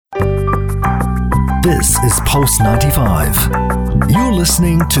This is Pulse 95. You're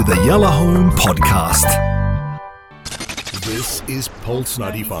listening to the Yellow Home Podcast. This is Pulse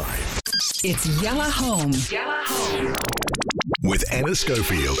 95. It's Yellow Home. Yellow Home. With Anna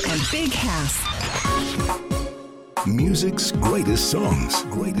Schofield And Big House. Music's greatest songs.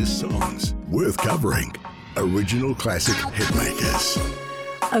 Greatest songs. Worth covering. Original classic hitmakers.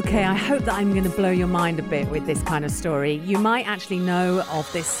 Okay, I hope that I'm going to blow your mind a bit with this kind of story. You might actually know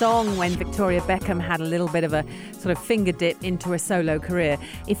of this song when Victoria Beckham had a little bit of a sort of finger dip into a solo career.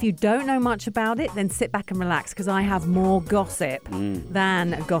 If you don't know much about it, then sit back and relax, because I have more gossip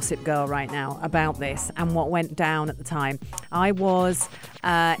than a Gossip Girl right now about this and what went down at the time. I was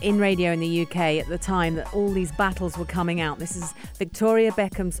in radio in the UK at the time that all these battles were coming out. This is Victoria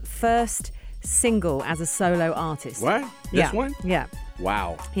Beckham's first single as a solo artist. What? This one? Yeah.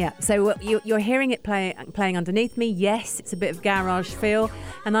 Wow. Yeah, so you're hearing it playing underneath me. Yes, it's a bit of garage feel.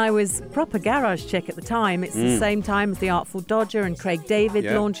 And I was proper garage chick at the time. It's the same time as the Artful Dodger and Craig David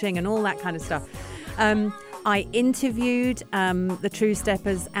launching and all that kind of stuff. I interviewed the True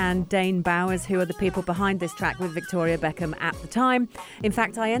Steppers and Dane Bowers, who are the people behind this track with Victoria Beckham at the time. In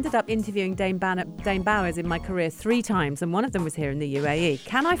fact, I ended up interviewing Dane Bowers in my career 3 times, and one of them was here in the UAE.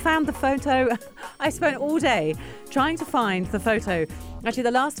 Can I find the photo? I spent all day trying to find the photo. Actually,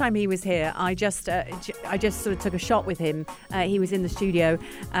 the last time he was here, I just sort of took a shot with him. He was in the studio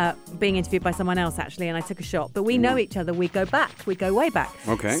being interviewed by someone else, actually, and I took a shot. But we know each other. We go back. We go way back.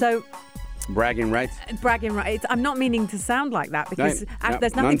 Okay. So... Bragging rights? Bragging rights. I'm not meaning to sound like that, because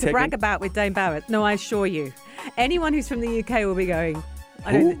there's nothing to brag about with Dane Bowers. No, I assure you. Anyone who's from the UK will be going...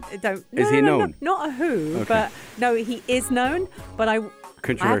 Is he known? Not a who, okay. But no, he is known, but I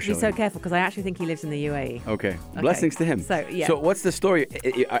have to be so careful, because I actually think he lives in the UAE. Okay. Blessings to him. So, yeah. So what's the story?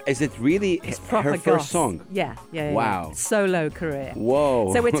 Is it really her first song? Yeah. Wow. Solo career.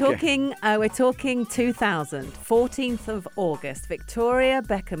 Whoa. So we're talking 2000, 14th of August. Victoria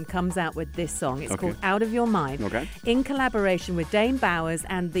Beckham comes out with this song. It's called Out of Your Mind. Okay. In collaboration with Dane Bowers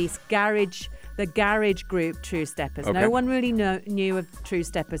and the garage group True Steppers. Okay. No one really knew of True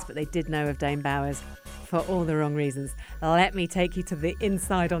Steppers, but they did know of Dane Bowers for all the wrong reasons. Let me take you to the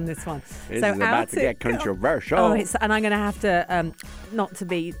inside on this one. This is about to get controversial. And I'm going to have to, not to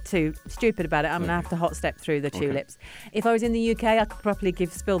be too stupid about it, I'm going to have to hot step through the tulips. If I was in the UK, I could probably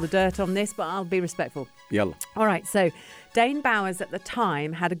spill the dirt on this, but I'll be respectful. Yellow. All right, so Dane Bowers at the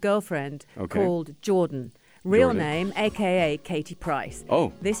time had a girlfriend called Jordan. Real name, a.k.a. Katie Price.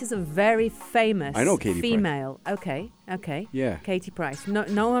 Oh. This is a very famous female. Price. Okay. Yeah. Katie Price.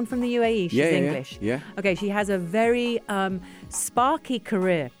 No one from the UAE. She's English. Yeah. Okay, she has a very sparky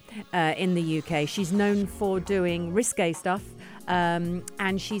career in the UK. She's known for doing risque stuff,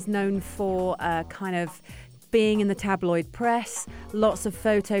 and she's known for kind of being in the tabloid press, lots of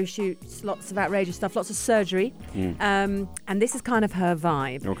photo shoots, lots of outrageous stuff, lots of surgery. And this is kind of her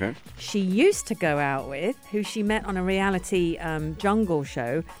vibe. Okay. She used to go out with, who she met on a reality jungle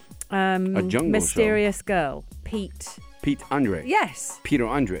show, Mysterious Girl, Pete Andre. Yes. Peter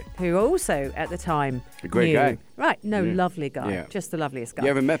Andre. Who also, at the time, A great guy. Right, lovely guy. Yeah. Just the loveliest guy. You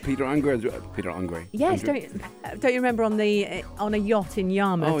ever met Peter Andre? Peter Andre. Yes, Andre. don't you remember on a yacht in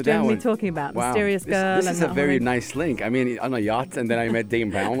Yarmouth? Oh, do you that remember me one. talking about Wow. Mysterious Girl? This is a very nice link. I mean, on a yacht, and then I met Dane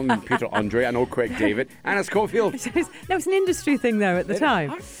Brown and Peter Andre. I know Craig David. Anna Schofield. No, it's an industry thing though at the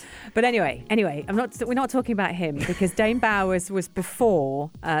time. But anyway, we're not talking about him, because Dane Bowers was before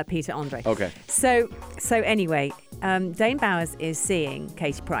Peter Andre. Okay. So anyway, Dane Bowers is seeing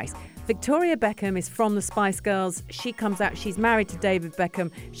Katie Price. Victoria Beckham is from the Spice Girls. She comes out. She's married to David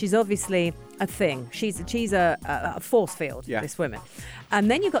Beckham. She's obviously a thing. She's a force field, this woman. And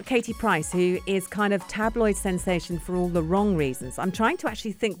then you've got Katie Price, who is kind of tabloid sensation for all the wrong reasons. I'm trying to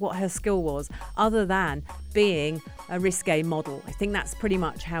actually think what her skill was, other than being a risque model. I think that's pretty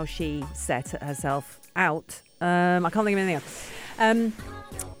much how she set herself out. I can't think of anything else.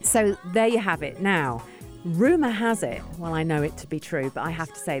 So there you have it. Now, rumour has it, well, I know it to be true, but I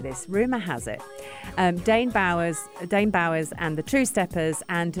have to say this. Rumour has it, Dane Bowers and the True Steppers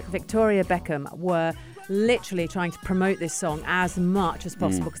and Victoria Beckham were literally trying to promote this song as much as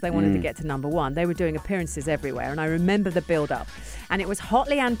possible, because they wanted to get to number 1. They were doing appearances everywhere, and I remember the build-up. And it was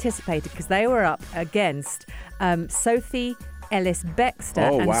hotly anticipated, because they were up against Sophie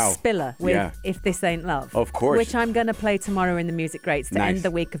Ellis-Bextor and Spiller with If This Ain't Love. Of course. Which I'm going to play tomorrow in the Music Greats to end the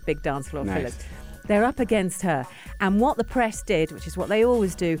week of Big Dance Floor Fillers. They're up against her. And what the press did, which is what they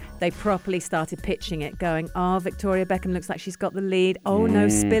always do, they properly started pitching it, going, Victoria Beckham looks like she's got the lead. Oh, no,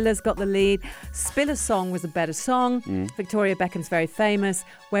 Spiller's got the lead. Spiller's song was a better song. Victoria Beckham's very famous.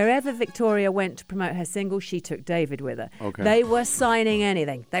 Wherever Victoria went to promote her single, she took David with her. Okay. They were signing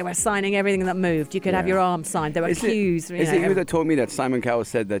anything. They were signing everything that moved. You could have your arm signed. There were cues. Is it you that told me that Simon Cowell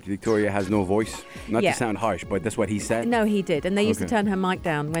said that Victoria has no voice? Not Yeah. to sound harsh, but that's what he said? No, he did. And they used to Okay. turn her mic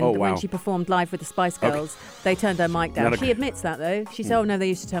down when she performed live with the Spice Girls. They turned her mic down. Not a- She admits that, though. She said, no, they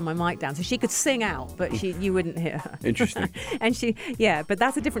used to turn my mic down. So she could sing out, but you wouldn't hear her. Interesting. And but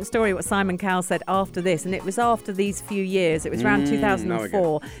that's a different story what Simon Cowell said after this. And it was after these few years. It was around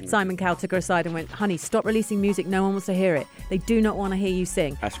 2004. Simon Cowell took her aside and went, honey, stop releasing music. No one wants to hear it. They do not want to hear you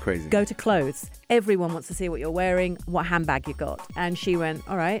sing. That's crazy. Go to clothes. Everyone wants to see what you're wearing, what handbag you got. And she went,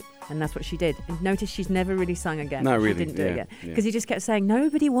 all right. And that's what she did. And notice she's never really sung again. No, She really, didn't do it yeah, again. yeah. Because he just kept saying,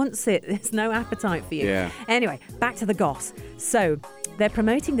 nobody wants it. There's no appetite for you. Yeah. Anyway, back to the goss. So they're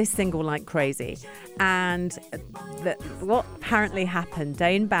promoting this single like crazy. And what apparently happened,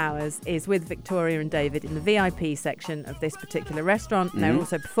 Dane Bowers is with Victoria and David in the VIP section of this particular restaurant. And they're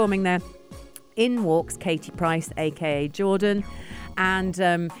also performing there. In walks Katie Price, a.k.a. Jordan.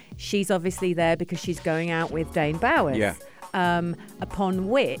 And she's obviously there because she's going out with Dane Bowers. Yeah. Upon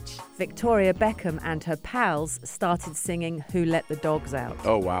which Victoria Beckham and her pals started singing Who Let the Dogs Out.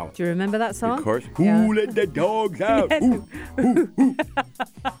 Oh, wow. Do you remember that song? Of course. Yeah. Who let the dogs out? Yes.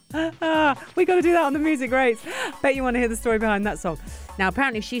 We got to do that on the music rates. Bet you want to hear the story behind that song. Now,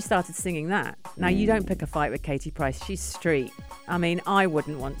 apparently she started singing that. Now, you don't pick a fight with Katie Price. She's street. I mean, I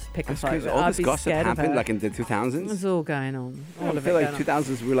wouldn't want to pick a That's fight crazy. with her. All I'd this be gossip scared of happened her. like in the It 2000s. was all going on. All I of feel it like going on.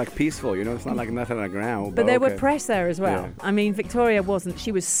 2000s were like peaceful, you know? It's not like nothing like now. But there were okay. press there as well. Yeah. I mean, Victoria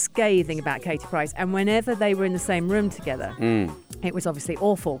she was scathing about Katie Price. And whenever they were in the same room together, it was obviously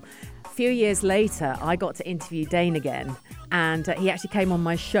awful. A few years later, I got to interview Dane again. And he actually came on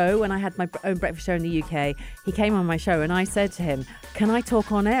my show when I had my own breakfast show in the UK. He came on my show and I said to him, can I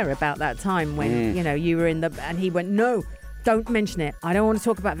talk on air about that time when, you were in the... And he went, no. Don't mention it. I don't want to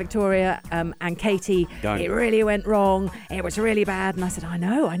talk about Victoria and Katie. Done. It really went wrong. It was really bad. And I said, I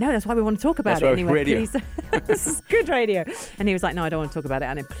know. That's why we want to talk about That's it. why And he went, radio. please. This is good radio. And he was like, no, I don't want to talk about it.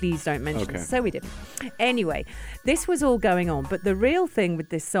 And please don't mention Okay. it. So we did. Anyway, this was all going on. But the real thing with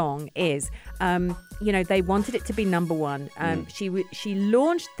this song is, they wanted it to be number one. She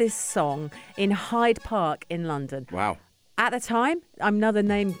launched this song in Hyde Park in London. Wow. At the time, I'm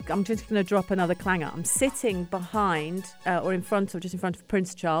just going to drop another clanger. I'm sitting behind or just in front of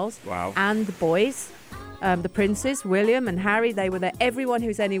Prince Charles. Wow. And the boys, the princes, William and Harry, they were there. Everyone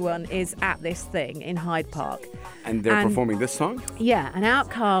who's anyone is at this thing in Hyde Park. And they're performing this song? Yeah, and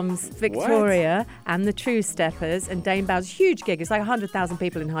out comes Victoria and the True Steppers and Dane Bowers. Huge gig. It's like 100,000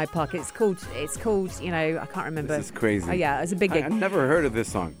 people in Hyde Park. It's called, I can't remember. This is crazy. Oh, yeah, it's a big gig. I've never heard of this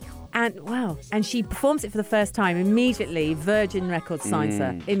song. And she performs it for the first time. Immediately, Virgin Records signs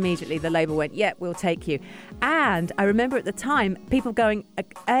her. Immediately, the label went, "Yep, we'll take you." And I remember at the time, people going,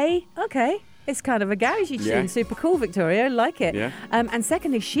 okay, it's kind of a garagey tune, Yeah. super cool, Victoria, I like it." Yeah. And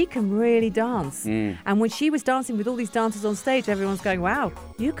secondly, she can really dance. And when she was dancing with all these dancers on stage, everyone's going, "Wow,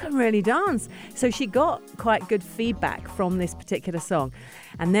 you can really dance." So she got quite good feedback from this particular song.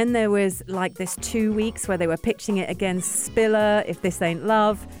 And then there was like this 2 weeks where they were pitching it against Spiller, If This Ain't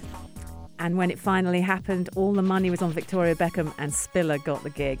Love. And when it finally happened, all the money was on Victoria Beckham and Spiller got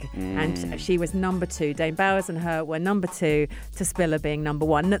the gig. And she was number two. Dane Bowers and her were number two to Spiller being number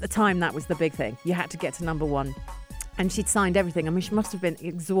one. And at the time, that was the big thing. You had to get to number one. And she'd signed everything. I mean, she must have been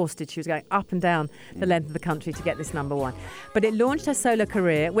exhausted. She was going up and down the length of the country to get this number one. But it launched her solo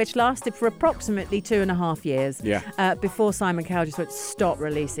career, which lasted for approximately 2.5 years. Yeah. Before Simon Cowell just went, stop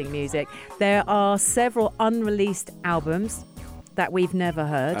releasing music. There are several unreleased albums that we've never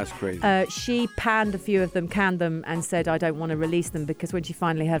heard. That's crazy. She panned a few of them, canned them, and said, I don't want to release them, because when she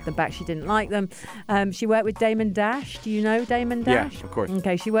finally heard them back, she didn't like them. She worked with Damon Dash. Do you know Damon Dash? Yeah, of course.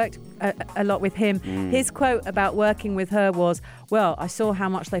 Okay, she worked a lot with him. His quote about working with her was, well, I saw how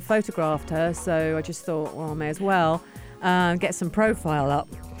much they photographed her, so I just thought, well, I may as well get some profile up.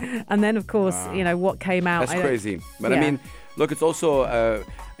 And then, of course, what came out. That's crazy. But Yeah. I mean, look, it's also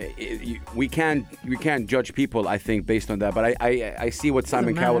we can't judge people, I think, based on that. But I see what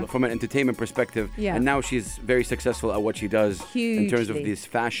Simon matter. Cowell from an entertainment perspective, Yeah. and now she's very successful at what she does in terms of Hugely. this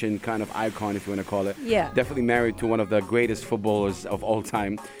fashion kind of icon, if you want to call it. Yeah. Definitely married to one of the greatest footballers of all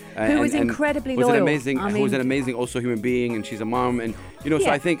time, Who was incredibly who's loyal. an amazing, I who's mean- an amazing also human being, and she's a mom, and so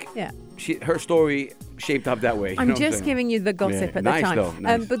Yeah, I think yeah. her story shaped up that way. I'm know what just saying? giving you the gossip at the Nice time. though,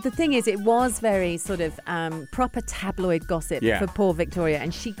 nice. But the thing is, it was very sort of proper tabloid gossip Yeah. for poor Victoria,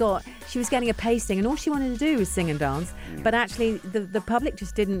 and she was getting a pasting, and all she wanted to do was sing and dance. But actually, the public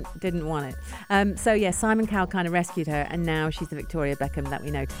just didn't want it. So yeah, Simon Cowell kind of rescued her, and now she's the Victoria Beckham that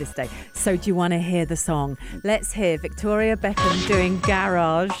we know to this day. So do you want to hear the song? Let's hear Victoria Beckham doing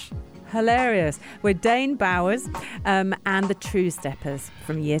Garage. Hilarious. With Dane Bowers and the True Steppers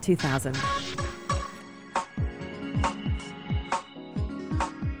from year 2000.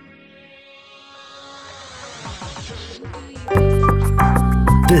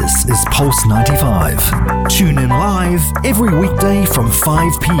 This is Pulse 95. Tune in live every weekday from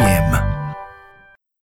 5 p.m.